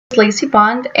Lacey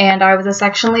Bond, and I was a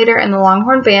section leader in the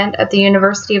Longhorn Band at the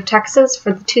University of Texas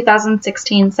for the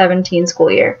 2016-17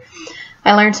 school year.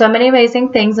 I learned so many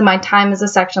amazing things in my time as a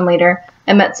section leader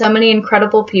and met so many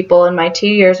incredible people in my 2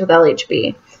 years with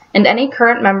LHB. And any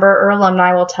current member or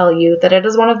alumni will tell you that it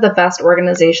is one of the best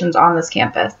organizations on this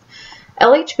campus.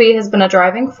 LHB has been a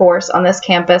driving force on this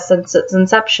campus since its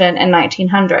inception in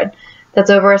 1900. That's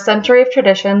over a century of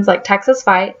traditions like Texas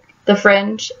Fight, The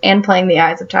Fringe, and Playing the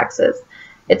Eyes of Texas.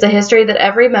 It's a history that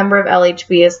every member of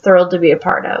LHB is thrilled to be a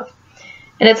part of.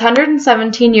 In its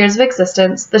 117 years of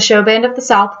existence, the Show Band of the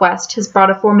Southwest has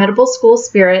brought a formidable school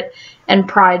spirit and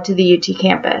pride to the UT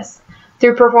campus.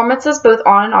 Through performances both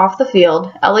on and off the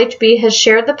field, LHB has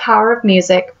shared the power of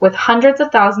music with hundreds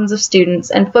of thousands of students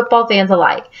and football fans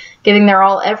alike, giving their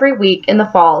all every week in the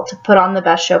fall to put on the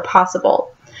best show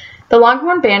possible. The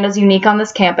Longhorn Band is unique on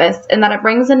this campus in that it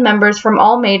brings in members from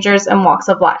all majors and walks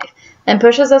of life, and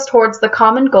pushes us towards the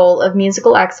common goal of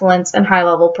musical excellence and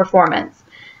high-level performance.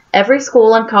 Every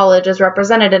school and college is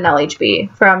represented in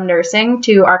LHB, from nursing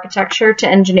to architecture to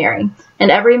engineering,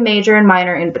 and every major and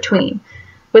minor in between.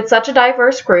 With such a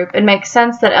diverse group, it makes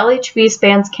sense that LHB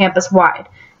spans campus-wide,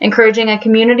 encouraging a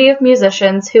community of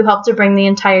musicians who help to bring the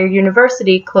entire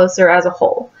university closer as a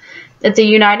whole. It's a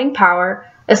uniting power,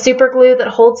 a superglue that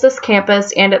holds this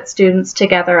campus and its students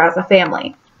together as a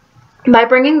family. By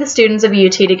bringing the students of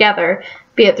UT together,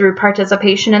 be it through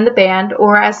participation in the band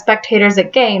or as spectators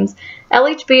at games,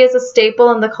 LHB is a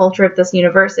staple in the culture of this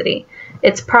university.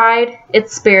 Its pride,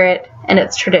 its spirit, and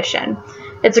its tradition.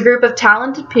 It's a group of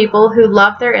talented people who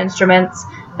love their instruments,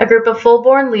 a group of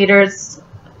full-born leaders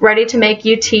ready to make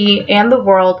UT and the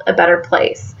world a better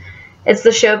place. It's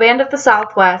the Show Band of the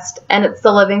Southwest, and it's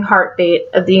the living heartbeat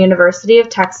of the University of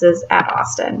Texas at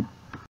Austin.